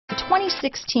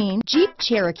2016 Jeep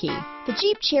Cherokee. The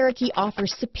Jeep Cherokee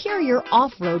offers superior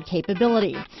off-road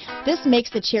capability. This makes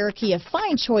the Cherokee a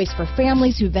fine choice for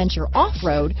families who venture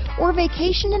off-road or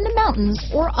vacation in the mountains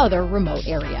or other remote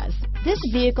areas. This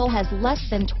vehicle has less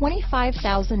than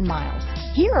 25,000 miles.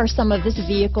 Here are some of this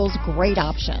vehicle's great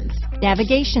options: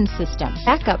 navigation system,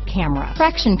 backup camera,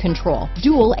 traction control,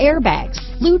 dual airbags,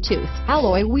 Bluetooth,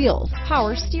 alloy wheels,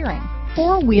 power steering,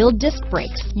 four-wheel disc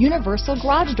brakes, universal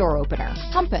garage door opener,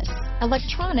 compass,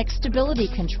 electronic stability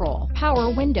control,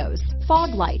 power windows, fog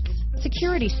lights,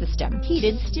 security system,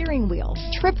 heated steering wheel,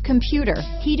 trip computer,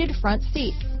 heated front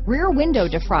seats, rear window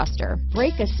defroster,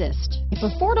 brake assist. If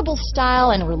affordable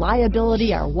style and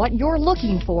reliability are what you're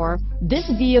looking for,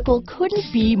 this vehicle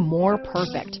couldn't be more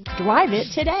perfect. Drive it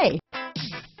today.